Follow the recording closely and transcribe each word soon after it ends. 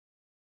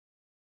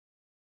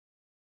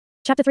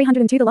Chapter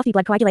 302 The Lofty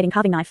Blood Coagulating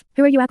Carving Knife.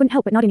 Huo couldn't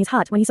help but nod in his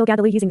heart when he saw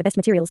Dalu using the best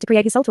materials to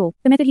create his soul tool.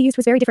 The method he used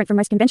was very different from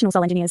most conventional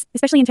soul engineers,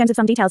 especially in terms of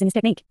some details in his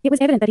technique. It was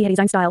evident that he had his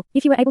own style.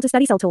 If he were able to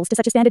study soul tools to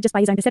such a standard just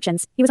by his own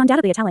perceptions, he was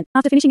undoubtedly a talent.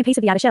 After finishing a piece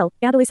of the outer shell,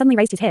 Dalu suddenly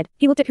raised his head.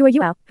 He looked at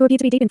Huo, who appeared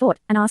to be deep in thought,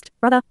 and asked,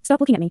 "Brother, stop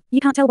looking at me.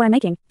 You can't tell what I'm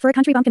making. For a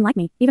country bumpkin like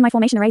me, even my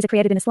formation arrays are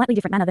created in a slightly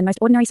different manner than most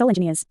ordinary soul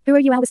engineers."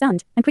 Huo was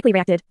stunned, and quickly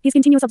reacted. His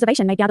continuous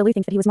observation made Dalu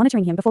think that he was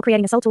monitoring him before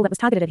creating a soul tool that was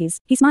targeted at his.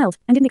 He smiled,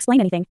 and didn't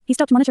explain anything. He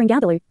stopped monitoring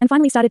Dalu, and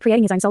finally started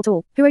creating his own soul tool.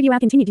 Huo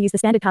continued to use the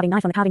standard carving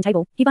knife on the carving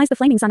table. He biased the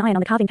flaming sun iron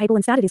on the carving table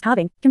and started his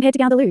carving. Compared to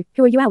Dalu,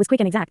 Huo was quick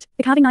and exact.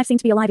 The carving knife seemed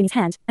to be alive in his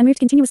hand, and moved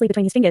continuously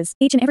between his fingers.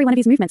 Each and every one of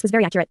his movements was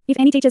very accurate. If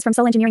any teachers from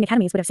soul engineering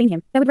academies would have seen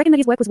him, they would reckon that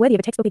his work was worthy of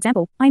a textbook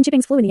example. Iron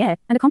chippings flew in the air,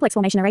 and a complex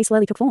formation array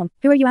slowly took form.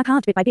 Huo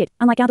carved bit by bit,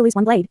 unlike Dalu's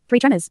one blade, 3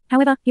 tremors.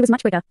 However, he was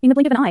much quicker. In the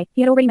blink of an eye,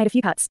 he had already made a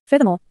few cuts.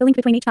 Furthermore, the link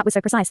between each cut was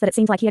so precise that it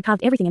seemed like he had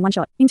carved everything in one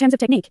shot. In terms of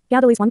technique,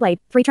 Dalu's one blade,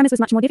 3 tremors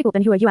was much more difficult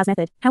than Huo's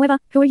method. However,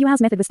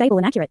 Huo's method was stable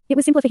and accurate. It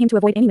was simpler for him to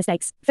avoid any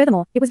mistakes.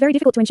 Furthermore, it was very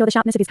difficult to ensure the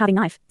sharpness of his carving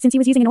knife, since he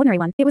was using an ordinary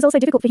one. It was also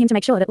difficult for him to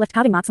make sure that it left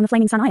carving marks on the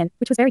flaming sun iron,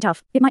 which was very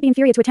tough. It might be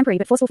inferior to a temporary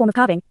but forceful form of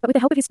carving, but with the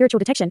help of his spiritual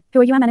detection,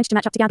 Huo managed to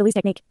match up to Dalu's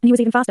technique, and he was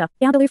even faster.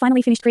 Dalu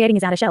finally finished creating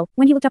his outer shell.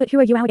 When he looked up at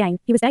Huo again,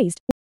 he was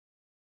dazed.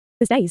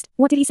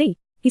 What did he see?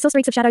 He saw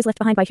streaks of shadows left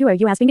behind by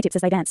Huo's fingertips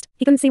as they danced.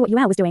 He couldn't see what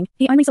Huo was doing.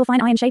 He only saw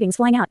fine iron shavings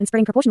flying out and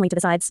spreading proportionally to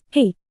the sides.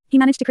 He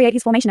managed to create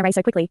his formation array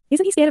so quickly.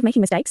 Isn't he scared of making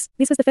mistakes?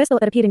 This was the first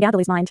thought that appeared in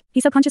Dalu's mind. He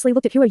subconsciously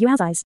looked at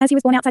Huo's eyes. As he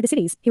was born outside the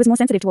cities, he was more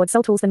sensitive towards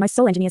soul tools than most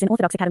soul engineers in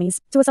orthodox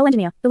academies. To a soul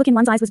engineer, the look in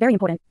one's eyes was very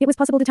important. It was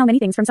possible to tell many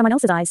things from someone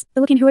else's eyes. The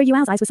look in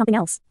Huo's eyes was something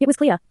else. It was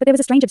clear, but there was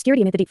a strange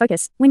obscurity amid the deep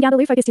focus. When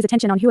Dalu focused his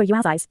attention on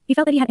Huo's eyes, he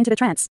felt that he had entered a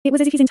trance. It was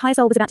as if his entire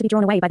soul was about to be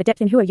drawn away by the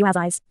depth in Huo's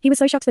eyes. He was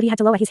so shocked that he had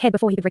to lower his head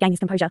before he could regain his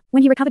composure.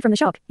 When he recovered from the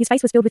shock, his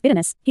face was filled with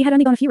bitterness. He had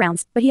only gone a few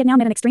rounds, but he had now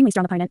met an extremely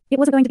strong opponent. It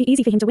wasn't going to be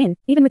easy for him to win.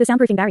 Even with the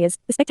soundproofing barriers,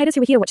 the spectators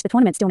who were here to watch the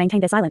tournament still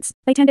maintained their silence.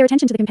 They turned their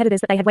attention to the competitors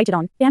that they had waited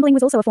on. Gambling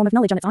was also a form of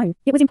knowledge on its own.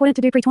 It was important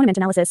to do pre-tournament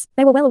analysis.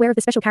 They were well aware of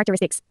the special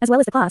characteristics, as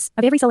well as the class,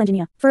 of every soul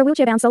engineer. For a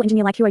wheelchair-bound soul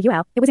engineer like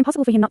Huo, it was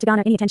impossible for him not to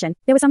garner any attention.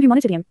 There were some who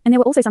monitored him, and there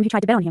were also some who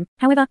tried to bet on him.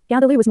 However,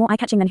 Dalu was more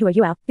eye-catching than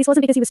Huo. This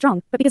wasn't because he was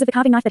strong, but because of the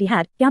carving knife that he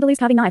had. Dalu's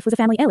carving knife was a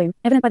family heirloom,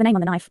 evident by the name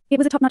on the knife. It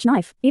was a top-notch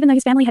knife. Even though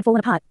his family had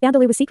fallen apart,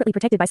 Dalu was secretly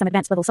protected by some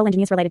advanced-level soul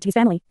engineers related to his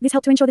family. This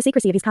helped to ensure the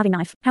secrecy of his carving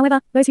knife.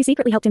 However, those who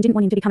secretly helped him didn't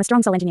want him to become a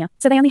strong soul engineer,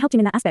 so they only helped him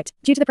in that aspect.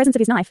 Due to the presence of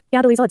his knife,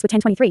 Dalu's odds were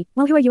 10-23,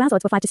 while Huo's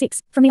odds were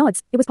 5-6. From the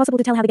odds, it was possible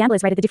to tell how the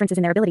gamblers rated the differences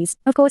in their abilities.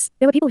 Of course,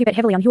 there were people who bet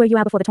heavily on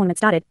Huo before the tournament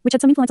started, which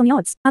had some influence on the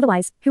odds.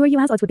 Otherwise,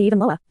 Huo's odds would be even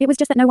lower. It was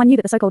just that no one knew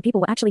that the so-called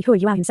people were actually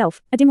Huo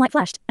himself. A dim light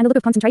flashed, and a look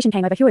of concentration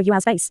came over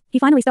Huo's face. He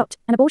finally stopped,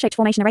 and a ball-shaped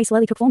formation array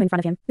slowly took form in front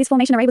of him. This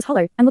formation array was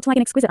hollow, and looked like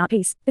an exquisite art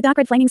piece. The dark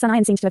red flaming sun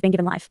iron seemed to have been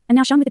given life, and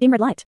now shone with a dim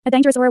red light. A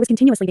dangerous aura was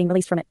continuously being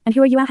released from it, and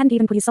Huo hadn't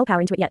even put his soul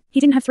power into it yet. He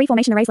didn't have 3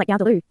 formation arrays like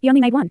Dalu. He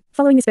only made 1.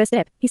 Following this first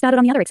step, he started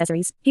on the other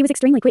accessories. He was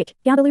extremely quick.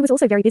 Dalu was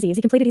also very busy as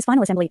he completed his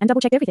final assembly and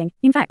double-checked everything.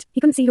 In fact, he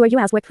couldn't see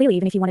Huo's work clearly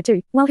even if he wanted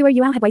to. While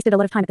Huo had wasted a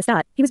lot of time at the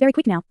start, he was very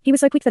quick now. He was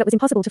so quick that it was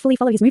impossible to fully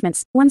follow his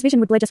movements. One's vision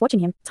would blur just watching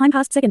him. Time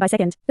passed second by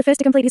second. The first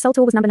to complete his soul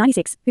tool was number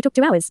 96, who took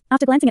 2 hours.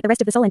 After glancing at the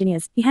rest of the soul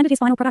engineers, he handed his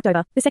final product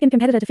over. The second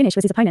competitor to finish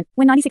was his opponent.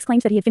 When 96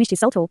 claimed that he had finished his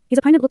soul tool, his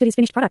opponent looked at his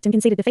finished product and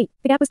conceded defeat.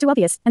 The gap was too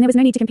obvious, and there was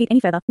no need to compete any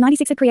further.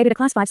 96 had created a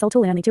class 5 soul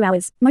tool in only 2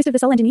 hours. Most of the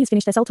soul engineers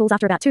finished their soul tools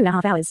after about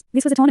 2.5 hours.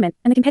 This was a tournament,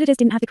 and the competitors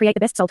didn't have to create the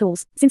best soul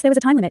tools. Since there was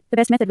a time limit, the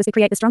best method was to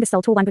create the strongest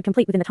soul tool one could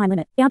complete within the time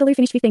limit. Dalu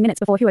finished 15 minutes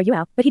before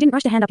Huo, but he didn't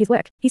rush to hand up his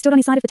work. He stood on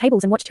his side of the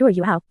tables and watched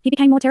Huo. He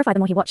became more terrified the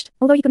more he watched.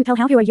 Although he couldn't tell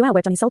how Huo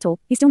worked on his soul tool,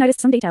 he still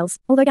noticed some details.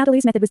 Although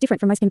Dalu's method was different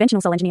from most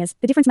conventional soul engineers,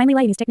 the difference mainly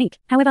lay in his technique.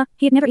 However,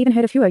 he had never even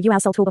heard of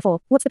Huo's soul tool before.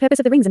 What's the purpose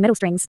of the rings and metal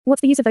strings?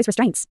 What's the use of those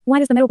restraints? Why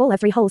does the metal ball have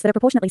 3 holes that are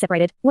proportionately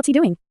separated? What's he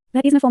doing?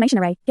 That isn't a formation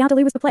array.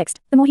 Dalu was perplexed.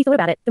 The more he thought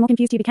about it, the more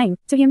confused he became.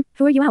 To him,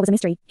 Huo was a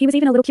mystery. He was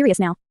even a little curious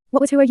now. What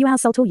was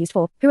Huo's soul tool used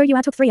for?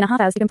 Huo took 3.5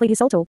 hours to complete his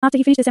soul tool. After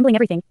he finished assembling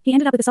everything, he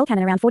ended up with a soul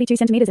cannon around 42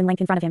 centimeters in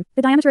length in front of him.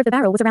 The diameter of the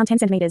barrel was around 10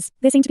 centimeters.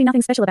 There seemed to be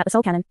nothing special about the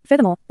soul cannon.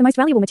 Furthermore, the most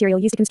valuable material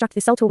used to construct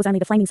this soul tool was only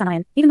the flaming sun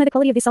iron. Even though the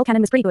quality of this soul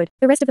cannon was pretty good,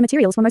 the rest of the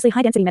materials were mostly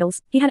high-density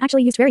metals. He had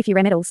actually used very few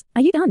rare metals.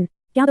 Are you done?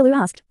 Dalu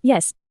asked.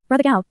 Yes.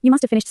 Brother Gao, you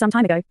must have finished some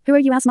time ago.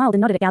 Huo smiled and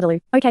nodded at Dalu.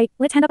 Okay,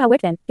 let's hand up our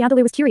work then.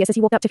 Dalu was curious as he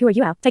walked up to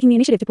Huo, taking the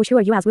initiative to push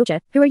Huo's wheelchair.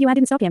 Huo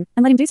didn't stop him,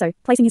 and let him do so,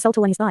 placing his soul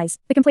tool on his thighs.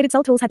 The completed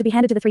soul tools had to be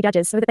handed to the 3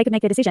 judges so that they could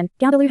make their decision.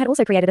 Dalu had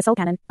also created a soul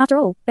cannon. After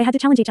all, they had to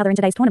challenge each other in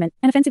today's tournament.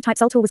 An offensive type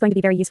soul tool was going to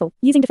be very useful.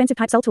 Using defensive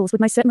type soul tools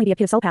would most certainly be a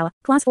pit of soul power.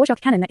 Class 4 shock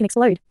cannon that can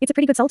explode. It's a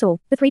pretty good soul tool.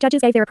 The 3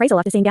 judges gave their appraisal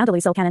after seeing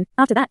Dalu's soul cannon.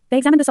 After that, they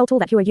examined the soul tool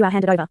that Huo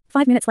handed over.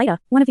 5 minutes later,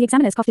 one of the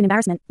examiners coughed in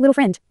embarrassment. Little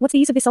friend, what's the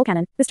use of this soul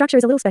cannon? The structure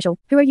is a little special.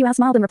 Huo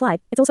smiled and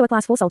replied, it's also a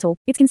class 4 soul tool.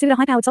 It's considered a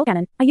high-powered soul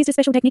cannon. I used a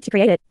special technique to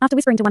create it. After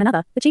whispering to one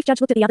another, the chief judge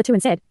looked at the other 2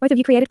 and said, both of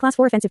you created class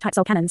 4 offensive type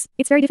soul cannons.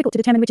 It's very difficult to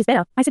determine which is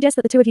better. I suggest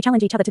that the 2 of you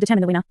challenge each other to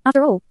determine the winner.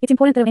 After all, it's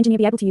important that an engineer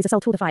be able to use a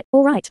soul tool to fight.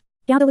 All right.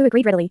 Dalu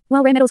agreed readily.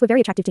 While rare metals were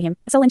very attractive to him,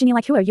 a soul engineer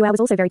like Huo Yuao was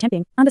also very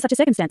tempting. Under such a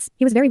circumstance,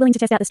 he was very willing to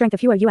test out the strength of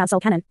Huo Yuao's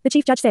soul cannon. The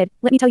chief judge said,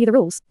 "Let me tell you the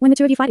rules. When the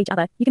two of you fight each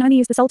other, you can only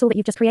use the soul tool that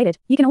you've just created.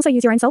 You can also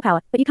use your own soul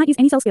power, but you can't use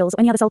any soul skills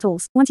or any other soul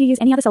tools. Once you use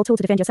any other soul tool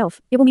to defend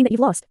yourself, it will mean that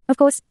you've lost. Of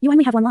course, you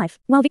only have one life.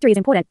 While victory is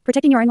important,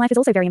 protecting your own life is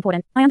also very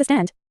important. I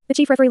understand." The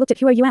chief referee looked at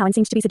Huo Yuao and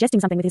seemed to be suggesting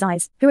something with his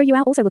eyes. Huo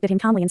Yuao also looked at him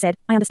calmly and said,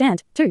 "I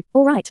understand, too.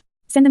 All right.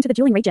 Send them to the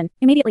dueling region."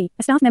 Immediately,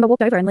 a staff member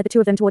walked over and led the two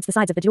of them towards the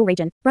sides of the duel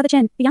region. Brother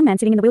Chen, the young man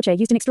sitting in the wheelchair,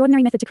 used an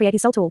extraordinary method to create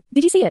his soul tool.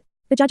 Did you see it?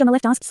 The judge on the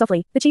left asked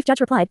softly. The chief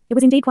judge replied, "It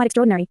was indeed quite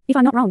extraordinary. If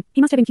I'm not wrong,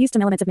 he must have infused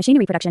some elements of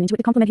machinery production into it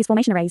to complement his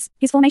formation arrays.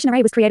 His formation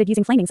array was created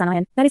using flaming sun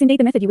iron. That is indeed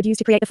the method you would use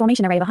to create the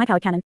formation array of a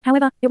high-powered cannon.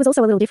 However, it was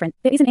also a little different.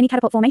 There isn't any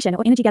catapult formation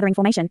or energy-gathering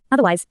formation.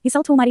 Otherwise, his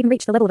soul tool might even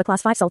reach the level of a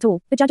class 5 soul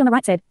tool." The judge on the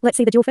right said, "Let's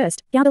see the duel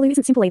first. Dalu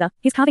isn't simple either.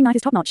 His carving knife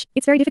is top-notch.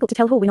 It's very difficult to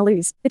tell who'll win or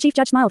lose." The chief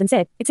judge smiled and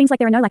said, "It seems like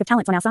there are no lack of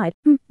talents on our side.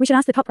 We should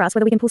ask the top brass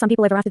whether we can pull some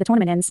people over after the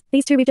tournament ends.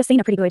 These two we've just seen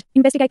are pretty good.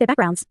 Investigate their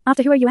backgrounds."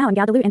 After Huo Yuao and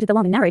Dalu entered the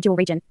long and narrow duel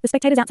region, the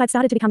spectators outside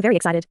started to become very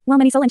excited.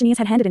 While many soul engineers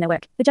had handed in their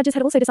work, the judges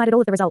had also decided all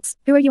of the results.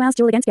 Huo Yuao's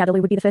duel against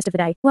Dalu would be the first of the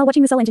day. While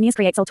watching the soul engineers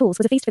create soul tools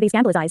was a feast for these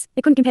gamblers' eyes,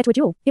 it couldn't compare to a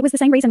duel. It was the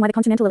same reason why the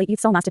Continental Elite Youth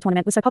Soul Master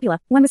Tournament was so popular.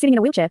 One was sitting in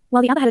a wheelchair,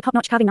 while the other had a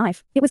top-notch carving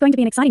knife. It was going to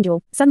be an exciting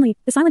duel. Suddenly,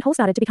 the silent hall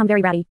started to become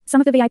very rowdy. Some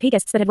of the VIP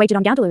guests that had wagered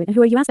on Dalu and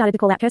Huo Yuao started to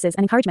call out curses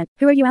and encouragement.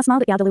 Huo Yuao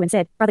smiled at Dalu and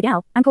said, "Brother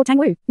Gao, I'm called Tang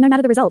Wu. No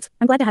matter the result,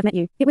 I'm glad to have met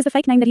you." It was the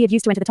fake name that he had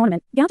used to enter the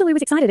tournament. Dalu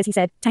was excited as he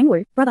said, "Tang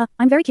Wu, brother,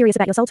 I'm very curious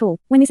about your soul tool.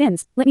 When this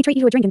ends, let me treat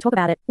you to a drink and talk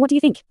about it. What do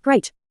you think?"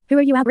 "Great."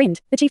 Huo Yuao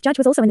grinned. The chief judge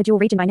was also in the duel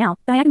region by now,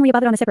 diagonally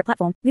above it on a separate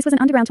platform. This was an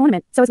underground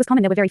tournament, so as was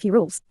common there were very few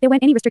rules. There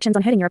weren't any restrictions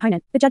on hurting your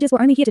opponent. The judges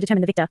were only here to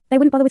determine the victor. They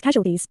wouldn't bother with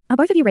casualties. "Are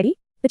both of you ready?"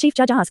 the chief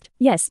judge asked.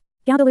 "Yes."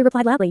 Dalu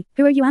replied loudly.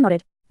 Huo Yuao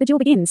nodded. The duel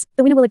begins.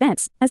 The winner will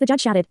advance. As the judge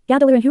shouted,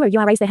 Dalu and Huo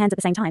Yuao raised their hands at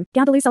the same time.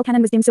 Dalu's soul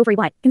cannon was dim silvery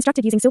white,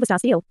 constructed using silver star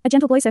steel. A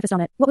gentle glow surfaced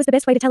on it. What was the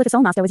best way to tell if a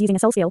soul master was using a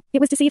soul skill?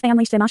 It was to see if they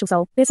unleashed their martial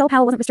soul. Their soul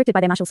power wasn't restricted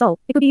by their martial soul.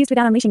 It could be used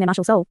without unleashing their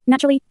martial soul.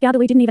 Naturally,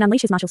 Dalu didn't even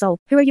unleash his martial soul.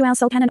 Huo Yuao's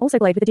soul cannon also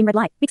glowed with a dim red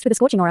light, mixed with a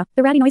scorching aura.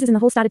 The rowdy noises in the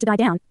hall started to die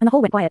down, and the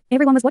hall went quiet.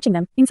 Everyone was watching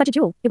them. In such a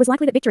duel, it was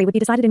likely that victory would be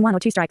decided in 1 or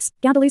 2 strikes.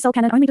 Dalu's soul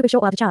cannon only took a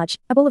short while to charge.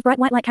 A ball of bright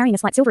white light carrying a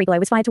slight silvery glow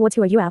was fired towards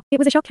Huo Yuao. It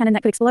was a shock cannon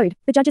that could explode.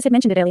 The judges had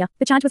mentioned it earlier.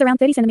 The charge was around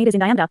 30 centimeters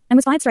in diameter and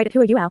was fired straight at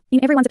Huo Yuao.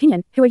 In everyone's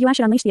opinion, Huo Yuao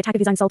should unleash the attack of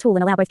his own soul tool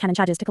and allow both cannon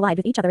charges to collide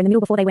with each other in the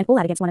middle before they went all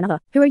out against one another.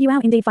 Huo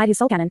Yuao indeed fired his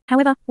soul cannon.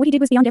 However, what he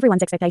did was beyond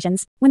everyone's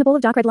expectations. When the ball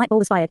of dark red light ball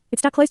was fired, it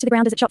stuck close to the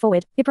ground as it shot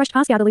forward. It brushed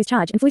past Dalu's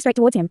charge and flew straight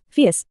towards him.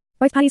 Fierce.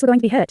 Both parties were going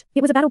to be hurt.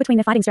 It was a battle between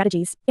their fighting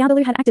strategies.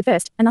 Dalu had acted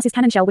first, and thus his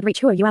cannon shell would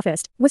reach Huo Yuao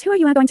first. Was Huo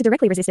Yuao going to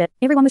directly resist it?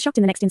 Everyone was shocked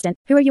in the next instant.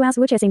 Huo Yuao's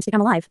wheelchair seemed to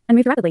come alive and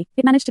moved rapidly.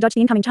 It managed to dodge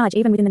the incoming charge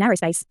even within the narrow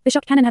space. The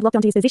shock cannon had locked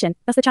onto his position,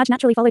 thus the charge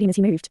naturally followed him as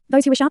he moved.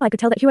 Those who were sharp-eyed could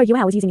tell that Huo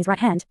Yuao was using his right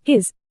hand.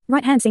 His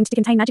right hand seemed to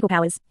contain magical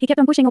powers. He kept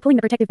on pushing or pulling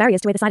the protective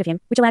barriers to either side of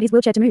him, which allowed his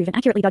wheelchair to move and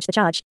accurately dodge the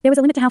charge. There was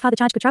a limit to how far the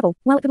charge could travel.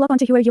 While it could lock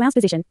onto Huo Yuao's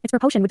position, its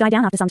propulsion would die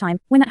down after some time.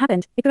 When that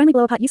happened, it could only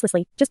blow apart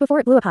uselessly. Just before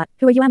it blew apart,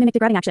 Huo Yuao mimicked a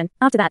grabbing action.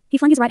 After that, he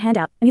flung his right hand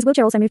out, and his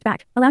wheelchair also moved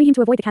back, allowing him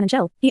to avoid the cannon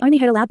shell. He only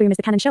heard a loud boom as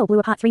the cannon shell blew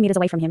apart 3 meters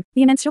away from him.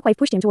 The immense shockwave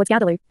pushed him towards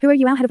Dalu. Huo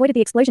Yuao had avoided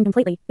the explosion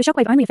completely. The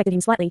shockwave only affected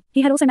him slightly.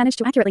 He had also managed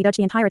to accurately dodge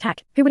the entire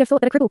attack. Who would have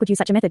thought that a cripple could use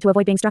such a method to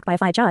avoid being struck by a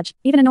fire charge?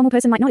 Even a normal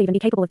person might not even be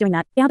capable of doing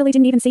that. Dalu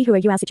didn't even see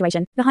Huo Yuao's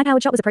situation. The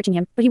high-powered shot was approaching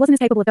him, but he wasn't as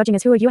capable of dodging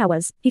as Huo Yuao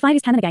was. He fired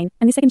his cannon again,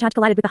 and the second charge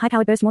collided with the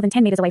high-powered burst more than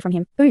 10 meters away from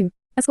him. Boom.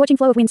 A scorching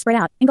flow of wind spread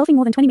out, engulfing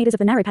more than 20 meters of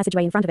the narrow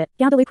passageway in front of it.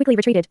 Dalu quickly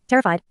retreated,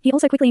 terrified. He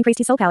also quickly increased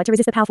his soul power to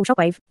resist the powerful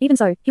shockwave. Even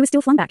so, he was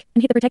still flung back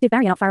and hit the protective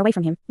barrier not far away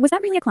from him. Was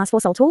that really a class 4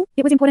 soul tool?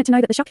 It was important to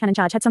know that the shock cannon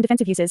charge had some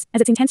defensive uses,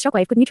 as its intense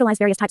shockwave could neutralize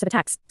various types of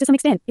attacks. To some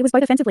extent, it was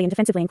both offensively and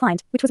defensively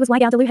inclined, which was why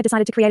Dalu had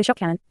decided to create a shock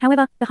cannon.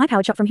 However, the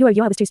high-powered shot from Huo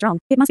Yuao was too strong.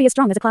 It must be as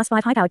strong as a class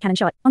 5 high-powered cannon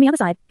shot. On the other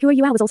side, Huo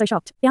Yuao was also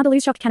shocked.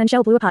 Dalu's shock cannon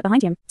shell blew apart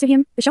behind him. To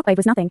him, the shockwave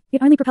was nothing.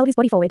 It only propelled his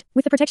body forward.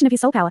 With the protection of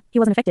his soul power, he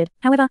wasn't affected.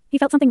 However, he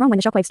felt something wrong when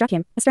the shockwave struck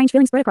him. A strange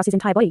feeling spread across his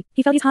entire body.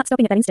 He felt his heart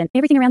stopping at that instant.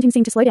 Everything around him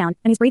seemed to slow down,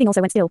 and his breathing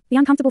also went still. The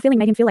uncomfortable feeling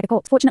made him feel like a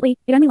corpse. Fortunately,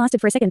 it only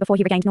lasted for a second before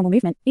he regained normal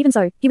movement. Even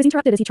so, he was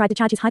interrupted as he tried to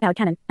charge his high-powered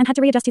cannon, and had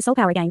to readjust his soul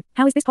power again.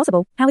 How is this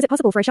possible? How is it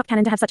possible for a shock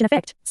cannon to have such an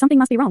effect? Something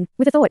must be wrong.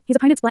 With a thought, his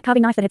opponent's black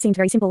carving knife that had seemed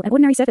very simple and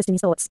ordinary surfaced in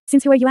his thoughts.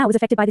 Since Huo Yuao was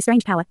affected by this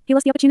strange power, he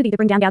lost the opportunity to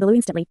bring down Dalu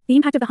instantly. The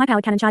impact of the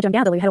high-powered cannon charge on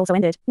Dalu had also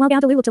ended. While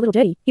Dalu looked a little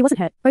dirty, he wasn't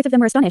hurt. Both of them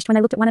were astonished when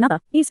they looked at one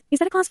another. Is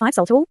that a class 5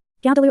 soul tool?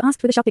 Dalu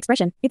asked with a shocked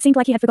expression. It seemed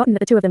like he had forgotten that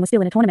the two of them were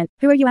still in a tournament.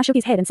 Huo Yuao shook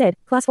his head and said,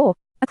 Class 4.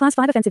 A class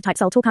 5 offensive type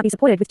soul tool can't be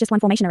supported with just one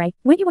formation array.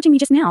 Weren't you watching me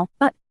just now?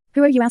 But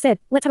Huo Yuao said,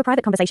 let's have a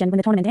private conversation when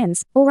the tournament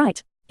ends. All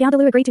right.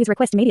 Dalu agreed to his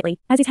request immediately.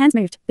 As his hands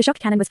moved, the shock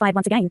cannon was fired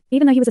once again.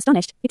 Even though he was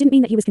astonished, it didn't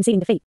mean that he was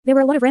conceding defeat. There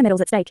were a lot of rare metals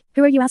at stake.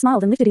 Huo Yuao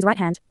smiled and lifted his right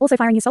hand, also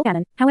firing his soul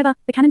cannon. However,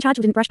 the cannon charge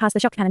didn't brush past the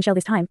shock cannon shell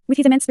this time. With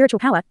his immense spiritual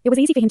power, it was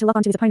easy for him to lock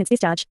onto his opponent's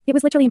discharge. It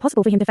was literally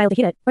impossible for him to fail to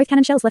hit it. Both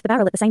cannon shells left the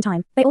barrel at the same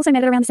time. They also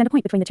met at around the center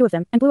point between the two of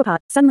them and blew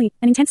apart. Suddenly,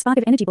 an intense spark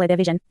of energy blurred their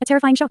vision. A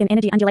terrifying shock and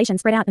energy undulation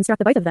spread out and struck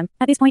the both of them.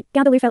 At this point,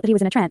 Dalu felt that he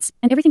was in a trance,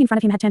 and everything in front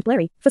of him had turned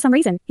blurry. For some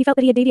reason, he felt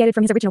that he had deviated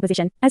from his original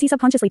position. As he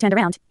subconsciously turned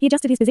around, he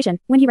adjusted his position.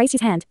 When he raised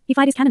his hand, he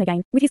fired his cannon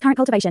again. With his current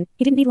cultivation,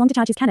 he didn't need long to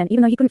charge his cannon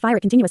even though he couldn't fire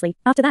it continuously.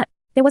 After that,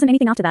 there wasn't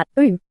anything after that.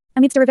 Boom.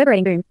 Amidst a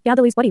reverberating boom,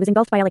 Dalu's body was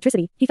engulfed by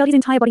electricity. He felt his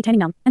entire body turning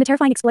numb, and the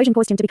terrifying explosion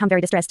caused him to become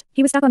very distressed.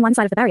 He was stuck on one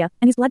side of the barrier,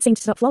 and his blood seemed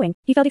to stop flowing.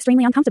 He felt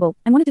extremely uncomfortable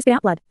and wanted to spit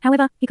out blood.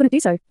 However, he couldn't do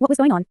so. What was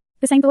going on?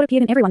 The same thought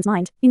appeared in everyone's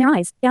mind. In their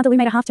eyes, Dalu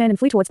made a half turn and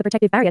flew towards the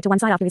protective barrier to one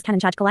side after his cannon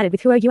charge collided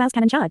with Huo Yuao's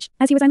cannon charge.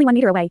 As he was only 1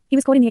 meter away, he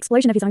was caught in the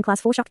explosion of his own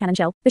Class 4 shock cannon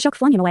shell. The shock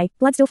flung him away.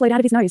 Blood still flowed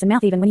out of his nose and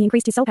mouth even when he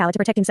increased his soul power to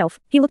protect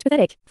himself. He looked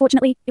pathetic.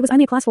 Fortunately, it was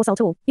only a Class 4 soul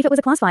tool. If it was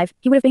a Class 5,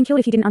 he would have been killed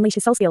if he didn't unleash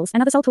his soul skills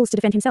and other soul tools to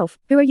defend himself.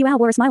 Huo Yuao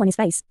wore a smile on his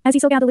face. As he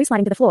saw Dalu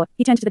sliding to the floor,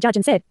 he turned to the judge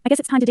and said, "I guess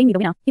it's time to deem me the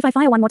winner. If I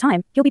fire one more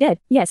time, he'll be dead."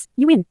 "Yes,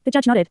 you win." The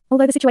judge nodded.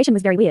 Although the situation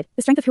was very weird,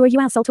 the strength of Huo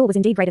Yuao's soul tool was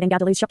indeed greater than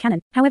Dalu's shock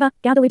cannon. However,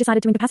 Dalu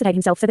decided to incapacitate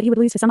himself so that he would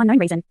lose for some unknown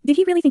reason. Did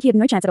he really think he had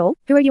no chance at all?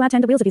 Huo Yuao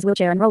turned the wheels of his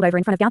wheelchair and rolled over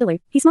in front of Dalu.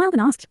 He smiled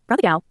and asked,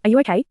 "Brother Gao, are you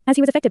okay?" As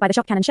he was affected by the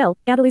shock cannon shell,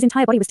 Dalu's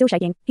entire body was still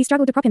shaking. He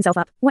struggled to prop himself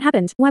up. "What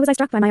happened? Why was I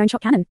struck by my own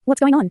shock cannon? What's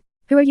going on?"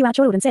 Huo Yuao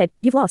chortled and said,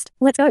 "You've lost.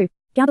 Let's go."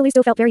 Dalu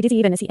still felt very dizzy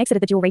even as he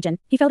exited the dual region.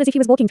 He felt as if he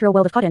was walking through a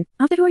world of cotton.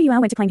 After Huo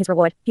Yuao went to claim his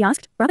reward, he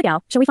asked, "Brother Gao,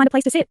 shall we find a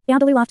place to sit?"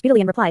 Dalu laughed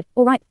bitterly and replied,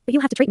 "All right, but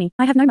you'll have to treat me.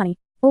 I have no money."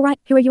 "All right,"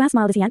 Huo Yuao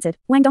smiled as he answered.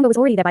 Wang Donga was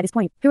already there by this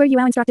point. Huo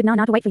Yuao instructed Na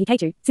to wait for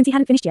Hikachu, since he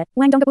hadn't finished yet.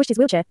 Wang Donga pushed his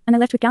wheelchair, and they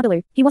left with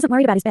Dalu. He wasn't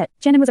worried about his bet.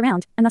 Chenin was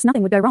around, and thus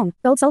nothing would go wrong.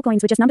 Gold soul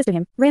coins were just numbers to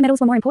him. Rare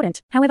metals were more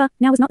important. However,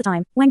 now was not the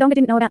time. Wang Donga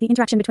didn't know about the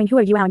interaction between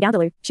Huo Yuao and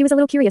Dalu. She was a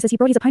little curious as he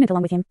brought his opponent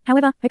along with him.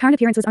 However, her current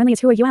appearance was only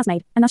as Huo Yuao's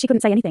maid, and thus she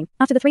couldn't say anything.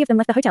 After the three of them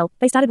left the hotel,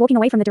 they started walking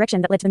away from the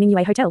direction that led to the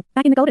Mingyue Hotel.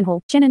 Back in the Golden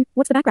Hall, Chenin,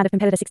 what's the background of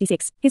Competitor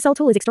 66? His soul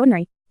tool is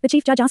extraordinary. The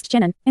chief judge asked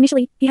Chenin.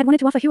 Initially, he had wanted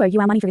to offer Huo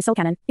Yuao money for his soul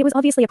cannon. It was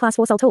obviously a Class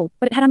 4 soul tool,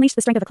 but it had unleashed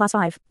the strength of a Class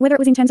 5. Whether it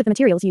was in terms of the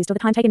materials used or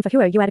the time taken for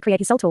Huo Yuao to create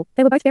his soul tool,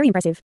 they were both very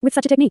impressive. With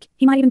such a technique,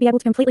 he might even be able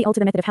to completely alter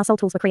the method of how soul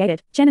tools were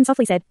created. Chenin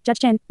softly said, "Judge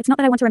Chen, it's not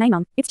that I want to rename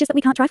Mum. It's just that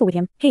we can't trifle with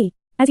him.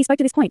 As he spoke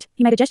to this point,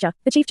 he made a gesture.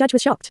 The chief judge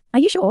was shocked. "Are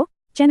you sure?"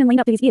 Chenin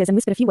leaned up to his ears and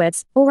whispered a few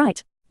words. "All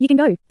right. You can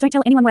go. Don't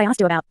tell anyone what I asked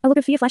you about." A look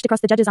of fear flashed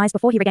across the judge's eyes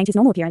before he regained his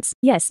normal appearance.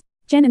 "Yes."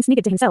 Chenin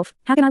sniggered to himself.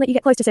 "How can I let you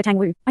get close to Sir Tang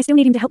Wu? I still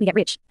need him to help me get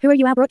rich." Huo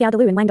Yuao brought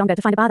Dalu and Wang Donga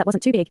to find a bar that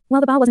wasn't too big.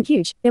 While the bar wasn't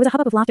huge, there was a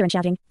hubbub of laughter and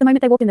shouting. The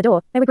moment they walked in the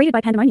door, they were greeted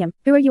by pandemonium.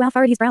 Huo Yuao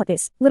furrowed his brow at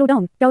this. "Little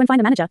Dong, go and find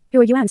the manager,"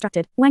 Huo Yuao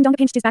instructed. Wang Donga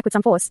pinched his back with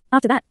some force.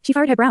 After that, she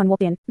furrowed her brow and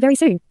walked in. Very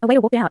soon, a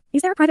waiter walked out.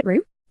 "Is there a private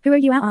room?" Huo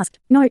Yuao asked.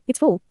 "No, it's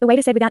full," the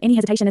waiter said without any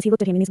hesitation as he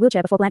looked at him in his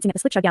wheelchair before glancing at the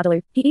slipshod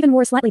Dalu. He even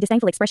wore a slightly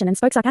disdainful expression and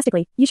spoke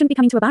sarcastically. "You shouldn't be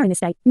coming to a bar in this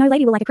state. No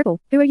lady will like a cripple."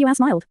 Huo Yuao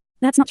smiled.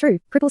 "That's not true.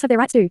 Cripples have their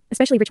rights too,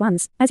 especially rich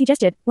ones." As he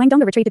gestured, Wang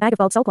Donga retrieved a bag of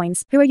gold soul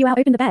coins. Huo Yuao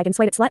opened the bag and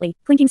swayed it slightly.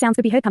 Clinking sounds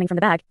could be heard coming from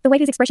the bag. The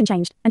waiter's expression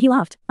changed, and he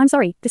laughed. "I'm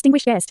sorry,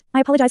 distinguished guest.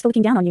 I apologize for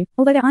looking down on you.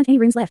 Although there aren't any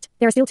rooms left,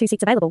 there are still 2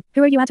 seats available."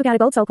 Huo Yuao took out a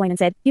gold soul coin and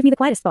said, "Give me the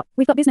quietest spot.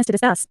 We've got business to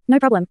discuss." "No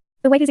problem."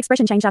 The waiter's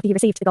expression changed after he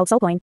received the gold soul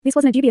coin. This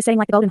wasn't a dubious setting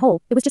like the Golden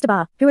Hall. It was just a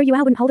bar. Huo Yuao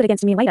wouldn't hold it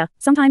against a mere waiter.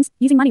 Sometimes,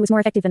 using money was more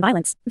effective than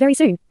violence. Very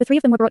soon, the three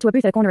of them were brought to a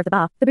booth at a corner of the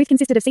bar. The booth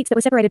consisted of seats that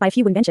were separated by a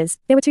few wooden benches.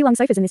 There were 2 long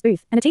sofas in this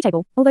booth, and a tea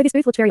table. Although this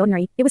booth looked very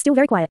ordinary, it was still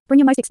very quiet. "Bring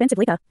your most expensive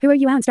liquor," Huo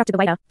Yuao instructed the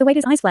waiter. The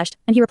waiter's eyes flashed,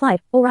 and he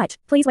replied, "All right.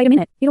 Please wait a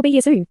minute. It'll be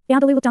here soon."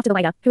 Dalu looked after the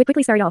waiter, who had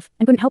quickly scurried off,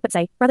 and couldn't help but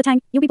say, "Brother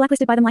Tang, you'll be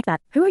blacklisted by them like that."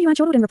 Huo Yuao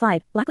chortled and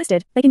replied,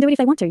 "Blacklisted? They can do it if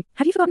they want to.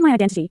 Have you forgotten my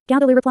identity?"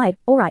 Dalu replied,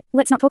 "All right.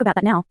 Let's not talk about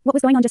that now. What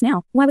was going on just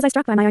now? Why was I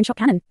struck by my own shock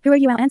cannon?" Huo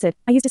Yuao answered,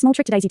 "I used a small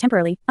trick to daze you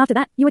temporarily. After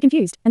that, you were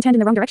confused and turned in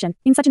the wrong direction.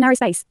 In such a narrow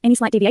space, any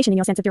slight deviation in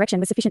your sense of direction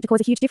was sufficient to cause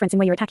a huge difference in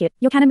where you attack it.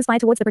 Your cannon was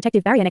fired towards the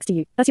protective barrier next to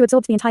you. Thus you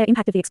absorbed the entire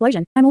impact of the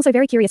explosion. I'm also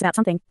very curious about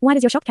something. Why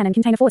does your shock cannon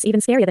contain a force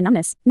even scarier than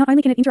numbness? Not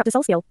only can it interrupt a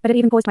soul skill, but it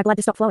even caused my blood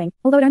to stop flowing.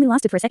 Although it only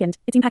lasted for a second,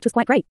 its impact was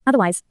quite great.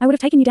 Otherwise, I would have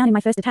taken you down in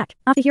my first attack."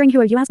 After hearing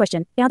Huo Yuao's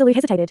question, Dalu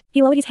hesitated.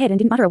 He lowered his head and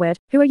didn't mutter a word.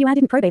 Huo Yuao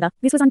didn't probe either.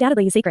 This was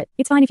undoubtedly his secret.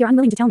 "It's fine if you're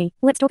unwilling to tell me.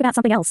 Let's talk about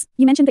something else.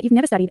 You mentioned that you've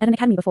never studied at an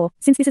academy before.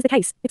 Since this is the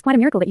case, it's quite a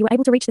miracle that you were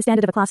able to reach the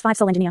standard of a Class 5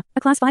 soul engineer.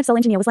 A Class 5 soul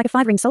engineer was like a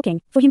 5-ring soul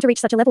king. For him to reach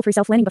such a level through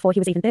self-learning before he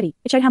was even 30,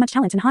 it showed how much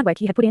talent and hard work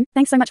he had put in.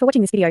 Thanks so much for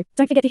watching this video.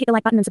 Don't forget to hit the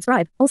like button and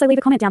subscribe. Also leave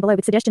a comment down below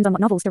with suggestions on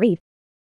what novels to read.